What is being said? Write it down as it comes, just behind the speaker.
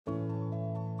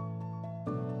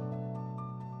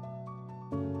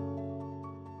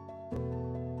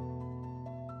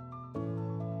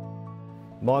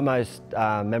My most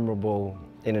memorable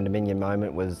Inter Dominion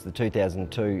moment was the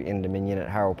 2002 Inter Dominion at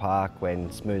Harold Park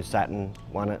when Smooth Satin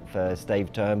won it for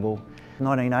Steve Turnbull.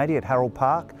 1980 at Harold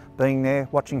Park, being there,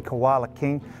 watching Koala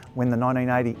King win the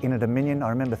 1980 Inter Dominion. I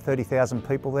remember 30,000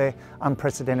 people there,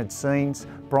 unprecedented scenes.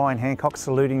 Brian Hancock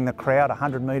saluting the crowd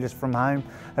 100 metres from home.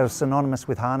 It was synonymous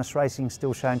with harness racing,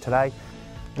 still shown today.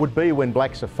 Would be when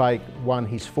Blacks Are Fake won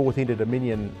his 4th Inter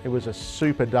Dominion. It was a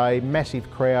super day,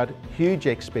 massive crowd, huge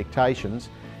expectations,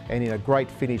 and in a great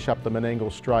finish up the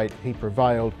Menangle Straight, he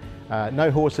prevailed.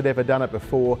 No horse had ever done it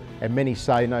before, and many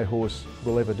say no horse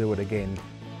will ever do it again.